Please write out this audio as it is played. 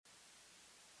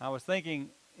I was thinking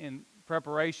in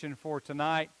preparation for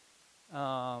tonight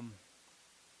about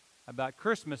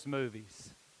Christmas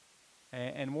movies.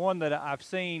 And one that I've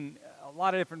seen a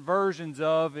lot of different versions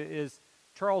of is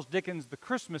Charles Dickens' The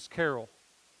Christmas Carol.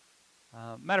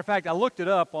 Matter of fact, I looked it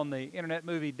up on the Internet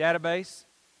Movie Database,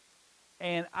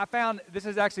 and I found, this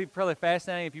is actually really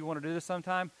fascinating if you want to do this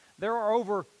sometime, there are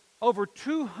over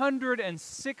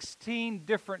 216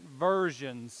 different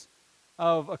versions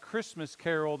of A Christmas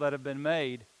Carol that have been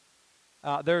made.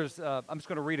 I'm just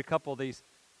going to read a couple of these.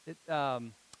 A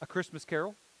Christmas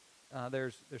Carol.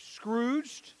 There's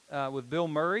Scrooged with Bill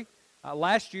Murray.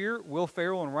 Last year, Will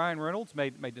Ferrell and Ryan Reynolds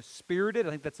made the Spirited.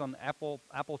 I think that's on Apple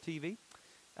TV.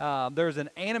 There's an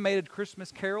animated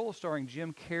Christmas Carol starring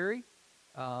Jim Carrey.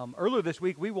 Earlier this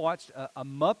week, we watched a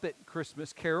Muppet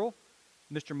Christmas Carol,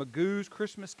 Mr. Magoo's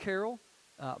Christmas Carol,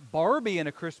 Barbie and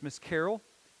a Christmas Carol,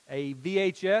 a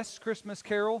VHS Christmas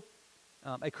Carol,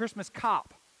 a Christmas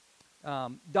Cop,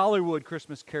 Dollywood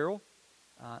Christmas Carol.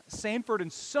 Sanford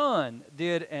and Son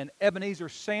did an Ebenezer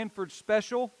Sanford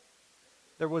special.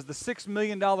 There was the $6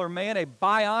 Million Man, a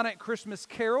bionic Christmas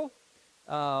Carol.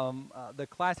 The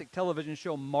classic television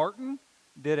show Martin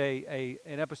did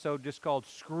an episode just called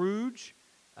Scrooge.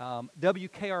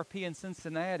 WKRP in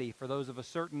Cincinnati, for those of a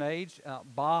certain age,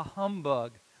 Bah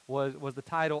Humbug was the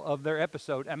title of their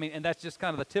episode. I mean, and that's just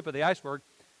kind of the tip of the iceberg.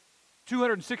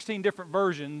 216 different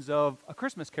versions of A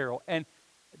Christmas Carol. And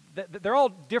they're all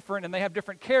different and they have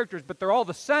different characters, but they're all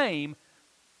the same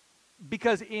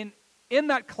because in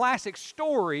that classic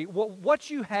story, what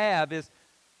you have is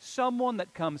someone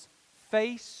that comes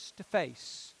face to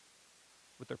face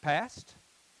with their past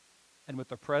and with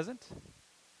their present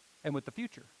and with the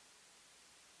future.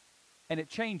 And it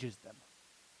changes them.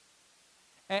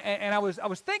 And I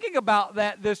was thinking about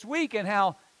that this week and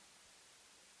how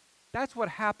that's what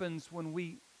happens when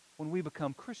we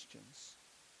become Christians.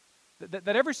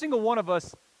 That every single one of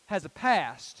us has a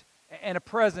past and a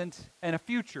present and a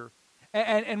future.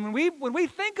 And when we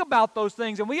think about those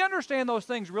things and we understand those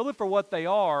things really for what they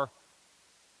are,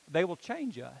 they will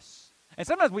change us. And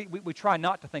sometimes we try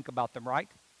not to think about them, right?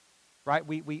 Right?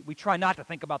 We try not to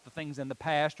think about the things in the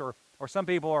past, or some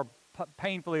people are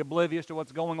painfully oblivious to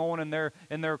what's going on in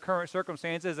their current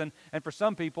circumstances, and for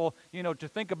some people, to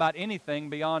think about anything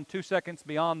beyond 2 seconds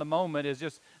beyond the moment is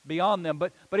just beyond them.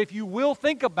 But if you will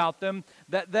think about them,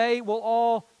 that they will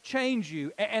all change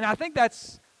you. And I think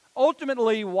that's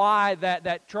ultimately why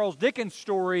that Charles Dickens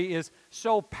story is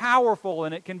so powerful,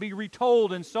 and it can be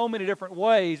retold in so many different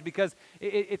ways, because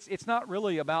it's not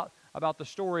really about the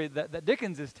story that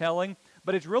Dickens is telling,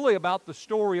 but it's really about the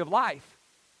story of life.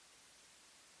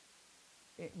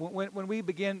 When we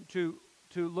begin to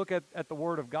look at the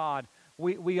Word of God,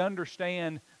 we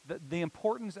understand the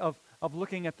importance of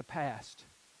looking at the past.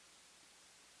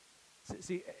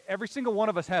 See, every single one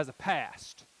of us has a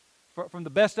past, from the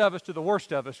best of us to the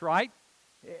worst of us, right?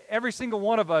 Every single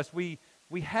one of us, we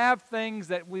have things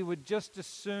that we would just as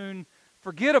soon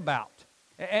forget about.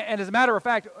 And as a matter of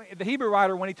fact, the Hebrew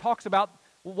writer, when he talks about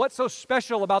what's so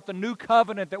special about the new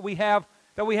covenant that we have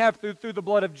through the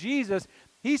blood of Jesus,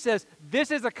 he says, this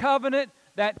is a covenant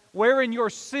that wherein your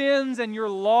sins and your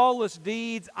lawless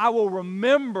deeds I will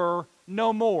remember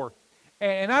no more.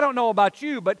 And I don't know about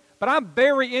you, but I'm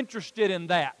very interested in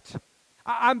that.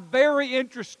 I'm very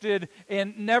interested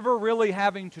in never really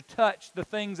having to touch the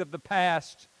things of the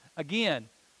past again.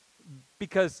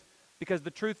 Because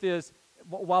the truth is,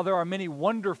 while there are many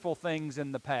wonderful things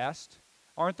in the past,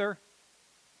 aren't there?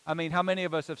 I mean, how many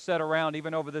of us have sat around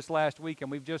even over this last week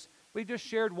and we've just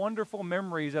shared wonderful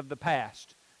memories of the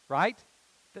past, right?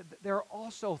 There are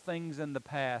also things in the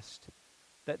past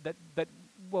that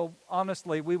well,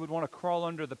 honestly, we would want to crawl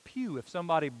under the pew if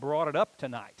somebody brought it up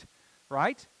tonight,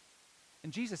 right?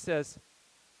 And Jesus says,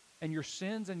 and your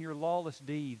sins and your lawless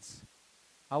deeds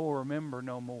I will remember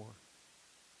no more.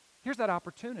 Here's that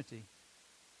opportunity.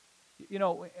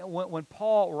 When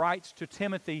Paul writes to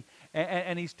Timothy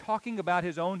and he's talking about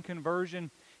his own conversion,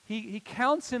 he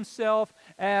counts himself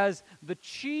as the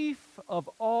chief of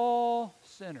all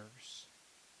sinners.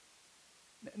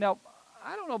 Now,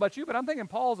 I don't know about you, but I'm thinking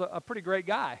Paul's a pretty great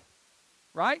guy,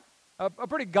 right? A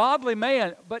pretty godly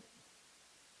man. But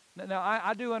now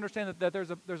I do understand that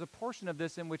there's a portion of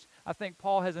this in which I think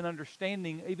Paul has an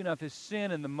understanding even of his sin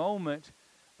in the moment,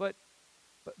 But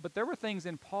there were things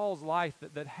in Paul's life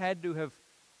that had to have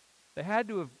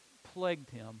plagued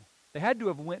him. They had to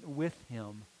have went with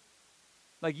him.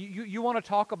 Like you want to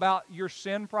talk about your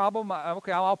sin problem?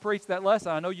 Okay, I'll preach that lesson.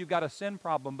 I know you've got a sin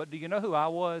problem, but do you know who I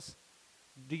was?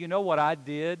 Do you know what I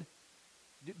did?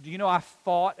 Do you know I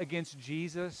fought against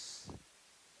Jesus?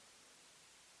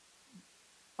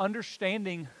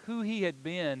 understanding who he had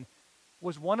been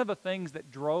was one of the things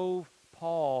that drove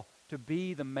Paul to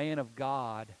be the man of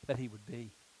God that he would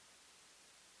be.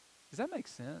 Does that make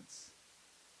sense?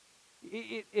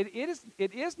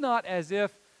 It is not as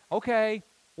if, okay,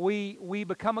 we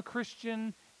become a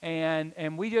Christian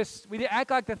and we act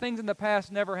like the things in the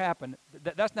past never happened.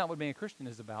 That's not what being a Christian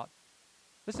is about.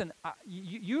 Listen,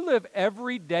 you live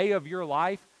every day of your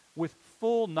life with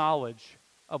full knowledge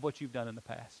of what you've done in the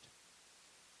past.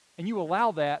 And you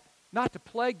allow that not to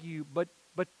plague you, but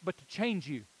to change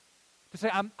you. To say,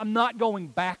 I'm not going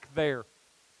back there.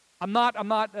 I'm not.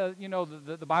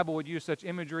 The Bible would use such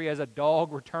imagery as a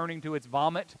dog returning to its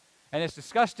vomit. And it's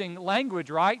disgusting language,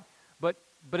 right? But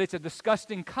it's a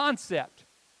disgusting concept.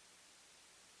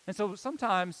 And so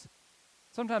sometimes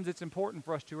it's important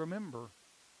for us to remember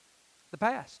the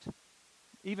past.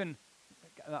 Even,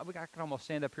 I can almost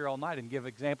stand up here all night and give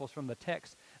examples from the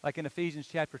text, like in Ephesians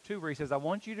chapter 2, where he says, I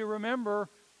want you to remember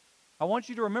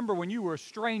when you were a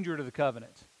stranger to the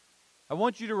covenant. I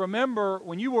want you to remember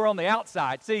when you were on the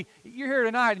outside. See, you're here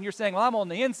tonight and you're saying, well, I'm on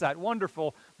the inside.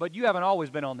 Wonderful, but you haven't always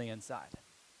been on the inside.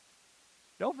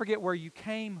 Don't forget where you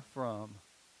came from.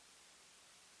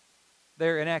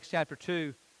 There in Acts chapter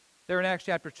 2,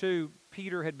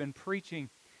 Peter had been preaching,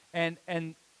 and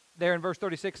there in verse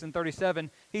 36 and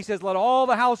 37, he says, let all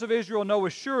the house of Israel know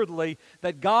assuredly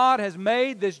that God has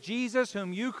made this Jesus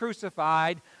whom you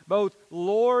crucified both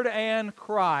Lord and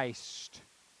Christ.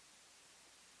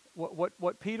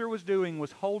 What Peter was doing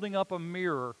was holding up a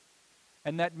mirror,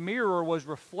 and that mirror was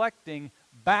reflecting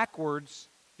backwards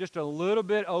just a little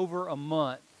bit over a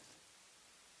month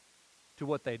to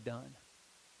what they'd done,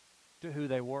 to who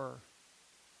they were.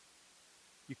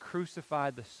 You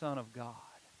crucified the Son of God.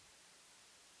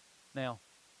 Now,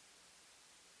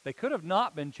 they could have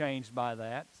not been changed by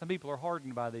that. Some people are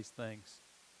hardened by these things.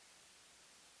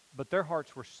 But their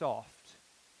hearts were soft.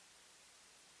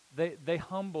 They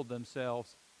humbled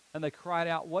themselves, and they cried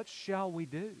out, what shall we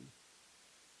do?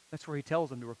 That's where he tells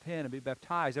them to repent and be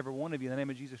baptized, every one of you, in the name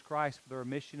of Jesus Christ, for the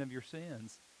remission of your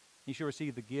sins. You shall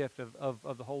receive the gift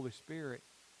of the Holy Spirit.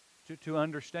 To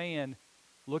understand,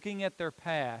 looking at their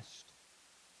past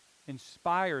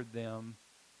inspired them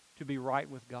to be right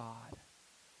with God.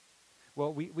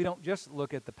 Well, we don't just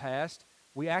look at the past.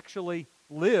 We actually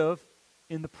live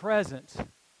in the present.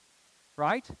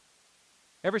 Right?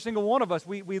 Every single one of us,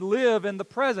 we live in the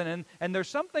present. And there's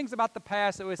some things about the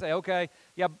past that we say, okay,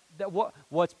 yeah,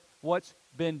 what's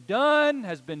been done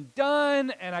has been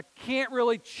done, and I can't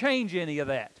really change any of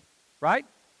that. Right?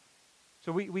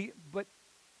 So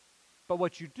but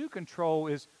what you do control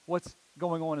is what's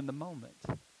going on in the moment.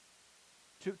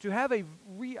 To have a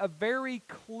very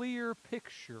clear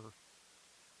picture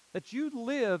that you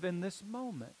live in this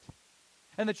moment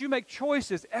and that you make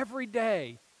choices every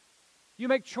day. You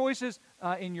make choices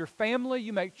in your family.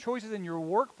 You make choices in your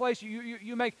workplace.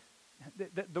 You make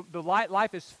the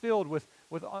life is filled with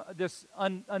this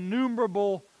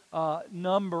innumerable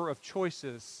number of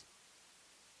choices.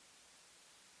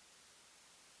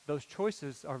 Those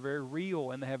choices are very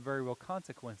real and they have very real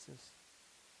consequences.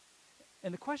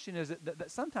 And the question is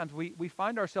that sometimes we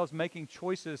find ourselves making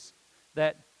choices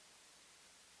that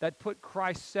put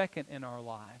Christ second in our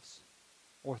lives,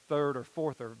 or third or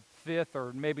fourth or fifth,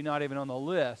 or maybe not even on the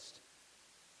list.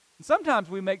 And sometimes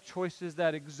we make choices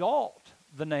that exalt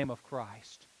the name of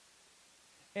Christ.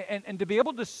 And to be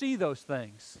able to see those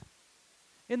things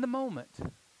in the moment,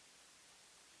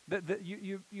 that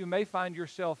you may find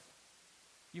yourself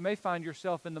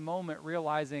in the moment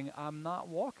realizing, I'm not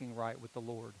walking right with the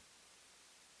Lord.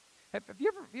 Have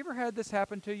you ever had this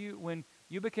happen to you when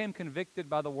you became convicted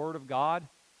by the Word of God?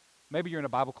 Maybe you're in a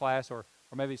Bible class, or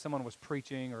maybe someone was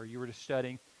preaching, or you were just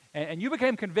studying, and you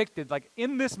became convicted, like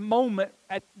in this moment,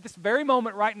 at this very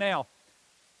moment right now,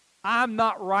 I'm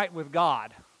not right with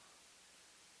God.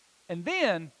 And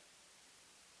then,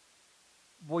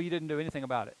 you didn't do anything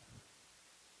about it.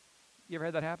 You ever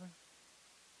had that happen?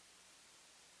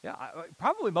 Yeah,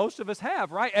 probably most of us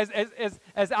have, right?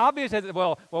 As obvious as,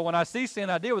 well, when I see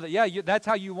sin, I deal with it. Yeah, that's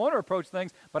how you want to approach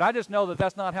things, but I just know that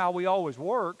that's not how we always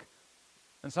work.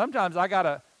 And sometimes I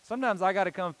gotta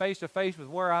come face to face with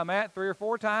where I'm at 3 or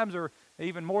 4 times, or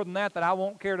even more than that I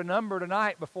won't care to number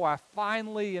tonight before I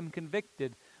finally am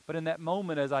convicted. But in that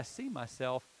moment, as I see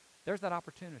myself, there's that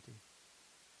opportunity.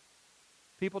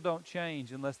 People don't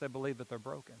change unless they believe that they're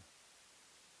broken.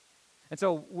 And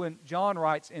so when John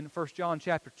writes in 1 John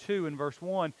chapter 2 and verse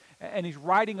 1, and he's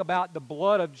writing about the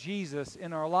blood of Jesus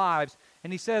in our lives,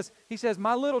 and he says,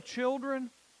 my little children,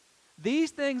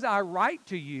 these things I write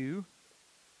to you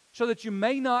so that you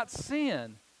may not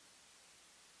sin.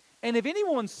 And if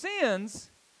anyone sins,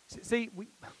 See,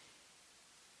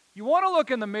 you want to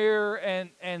look in the mirror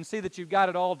and see that you've got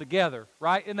it all together,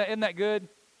 right? Isn't that good?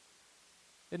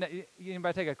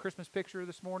 Anybody take a Christmas picture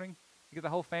this morning? You get the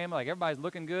whole family, like everybody's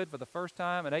looking good for the first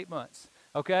time in 8 months.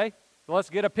 Okay? So let's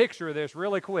get a picture of this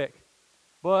really quick.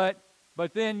 But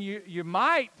then you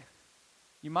might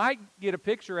get a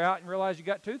picture out and realize you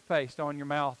got toothpaste on your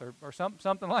mouth or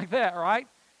something like that, right?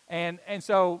 And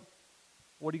so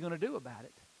what are you going to do about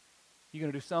it? You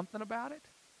going to do something about it?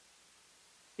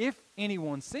 If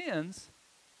anyone sins,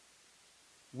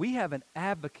 we have an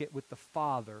advocate with the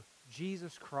Father,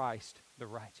 Jesus Christ the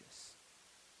righteous.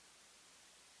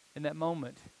 In that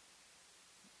moment,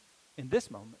 in this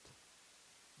moment,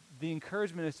 the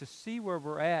encouragement is to see where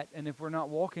we're at, and if we're not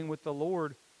walking with the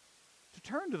Lord, to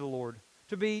turn to the Lord,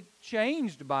 to be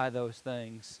changed by those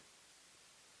things,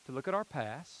 to look at our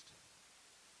past,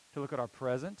 to look at our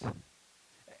present,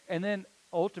 and then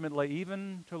ultimately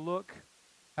even to look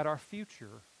at our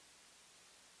future.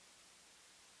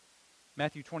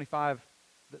 Matthew 25,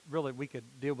 really we could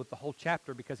deal with the whole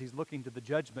chapter because he's looking to the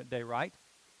judgment day, right?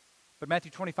 But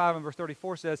Matthew 25 and verse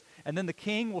 34 says, "And then the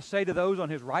king will say to those on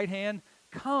his right hand,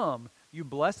 'Come, you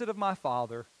blessed of my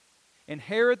Father,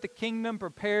 inherit the kingdom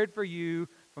prepared for you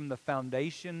from the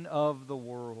foundation of the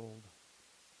world.'"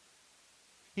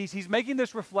 He's making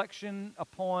this reflection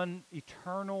upon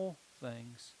eternal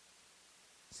things.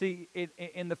 See,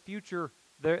 in the future,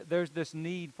 there's this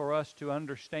need for us to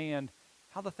understand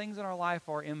how the things in our life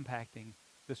are impacting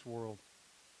this world.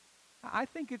 I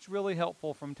think it's really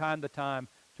helpful from time to time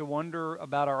to wonder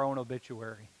about our own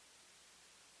obituary.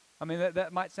 I mean,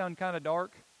 that might sound kind of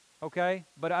dark, okay?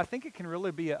 But I think it can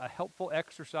really be a helpful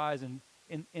exercise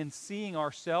in seeing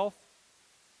ourselves.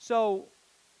 So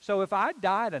if I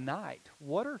die tonight,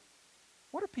 what are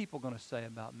people going to say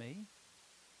about me?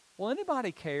 Will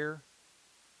anybody care?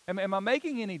 Am I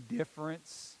making any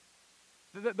difference?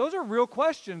 Those are real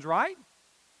questions, right?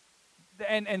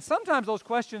 And sometimes those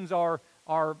questions are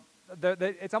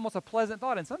it's almost a pleasant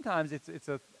thought, and sometimes it's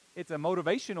a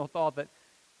motivational thought that,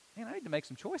 man, I need to make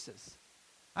some choices.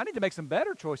 I need to make some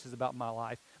better choices about my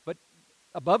life. But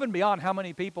above and beyond how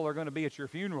many people are going to be at your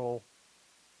funeral,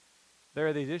 there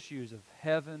are these issues of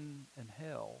heaven and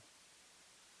hell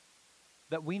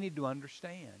that we need to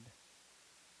understand.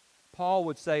 Paul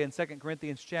would say in 2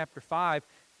 Corinthians chapter 5,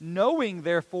 "Knowing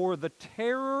therefore the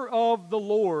terror of the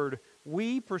Lord,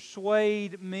 we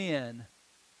persuade men.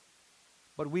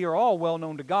 But we are all well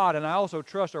known to God, and I also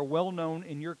trust are well known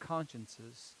in your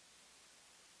consciences."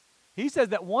 He says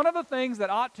that one of the things that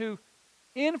ought to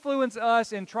influence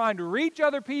us in trying to reach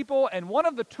other people, and one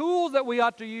of the tools that we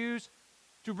ought to use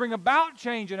to bring about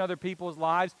change in other people's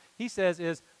lives, he says,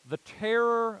 is the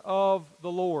terror of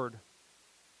the Lord.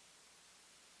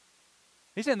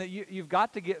 He's saying that you've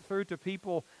got to get through to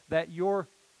people that your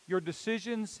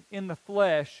decisions in the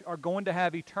flesh are going to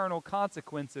have eternal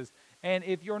consequences. And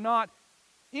if you're not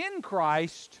in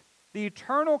Christ, the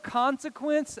eternal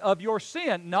consequence of your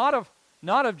sin, not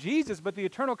of Jesus, but the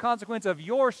eternal consequence of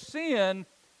your sin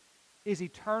is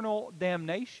eternal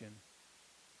damnation.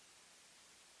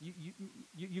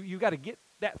 You got to get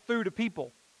that through to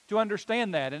people to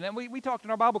understand that. And then we talked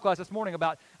in our Bible class this morning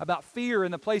about fear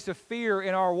and the place of fear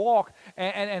in our walk,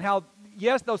 and how,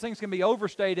 yes, those things can be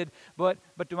overstated, but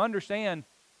to understand,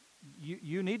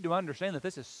 you need to understand that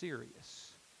this is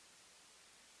serious.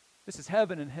 This is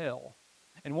heaven and hell.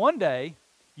 And one day,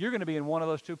 you're going to be in one of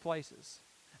those two places.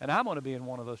 And I'm going to be in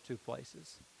one of those two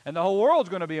places. And the whole world's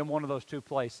going to be in one of those two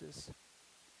places.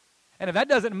 And if that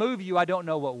doesn't move you, I don't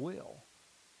know what will.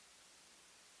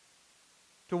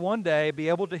 To one day be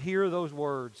able to hear those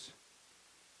words,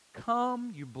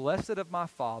 "Come, you blessed of my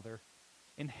Father,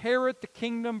 inherit the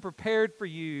kingdom prepared for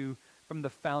you from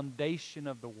the foundation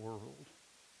of the world."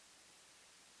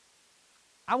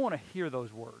 I want to hear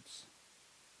those words.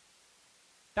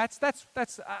 That's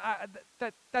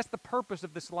the purpose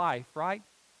of this life, right?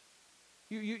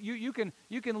 You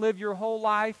can live your whole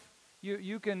life.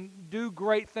 You can do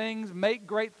great things, make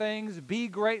great things, be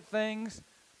great things.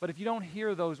 But if you don't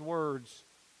hear those words,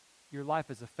 your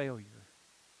life is a failure.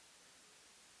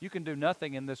 You can do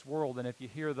nothing in this world, and if you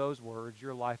hear those words,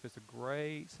 your life is a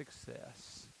great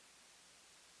success.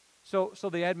 So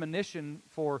the admonition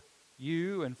for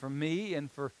you and for me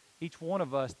and for each one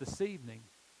of us this evening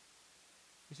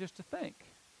is just to think.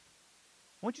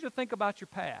 I want you to think about your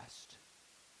past.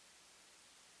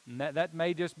 And that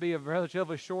may just be a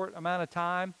relatively short amount of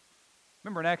time.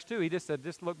 Remember in Acts 2, he just said,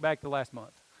 just look back to last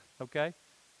month, okay?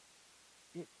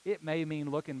 It may mean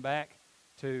looking back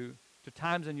to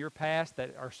times in your past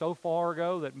that are so far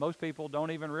ago that most people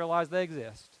don't even realize they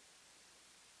exist.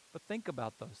 But think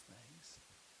about those things.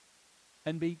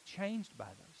 and be changed by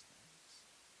those things.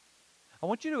 I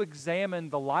want you to examine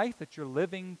the life that you're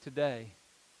living today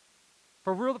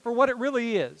for what it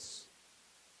really is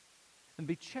and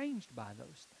be changed by those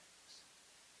things.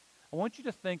 I want you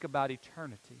to think about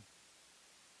eternity.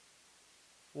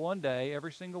 One day,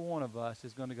 every single one of us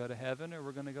is going to go to heaven or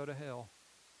we're going to go to hell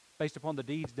based upon the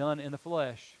deeds done in the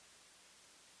flesh.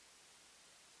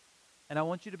 And I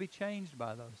want you to be changed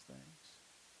by those things.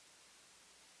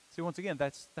 See, once again,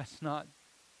 that's not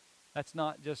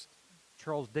just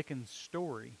Charles Dickens'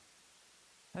 story.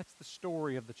 That's the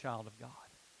story of the child of God.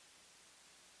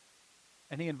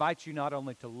 And he invites you not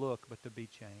only to look, but to be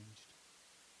changed.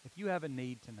 If you have a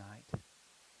need tonight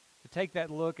to take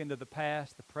that look into the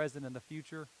past, the present, and the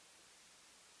future,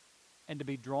 and to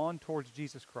be drawn towards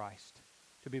Jesus Christ,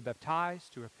 to be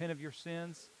baptized, to repent of your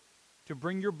sins, to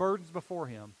bring your burdens before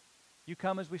Him, you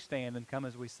come as we stand and come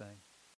as we sing.